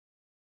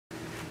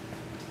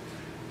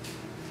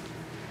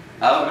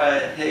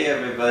Alright, hey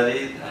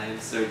everybody, I am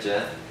Sir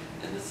Jeff,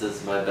 and this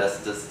is my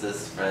bestest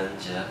friend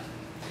Jeff.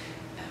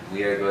 And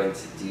we are going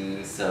to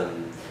do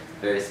some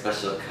very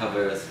special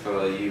covers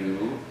for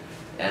you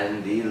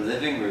and the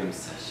living room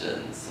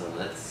session. So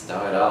let's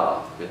start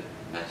off with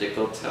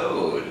Magical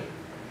Toad.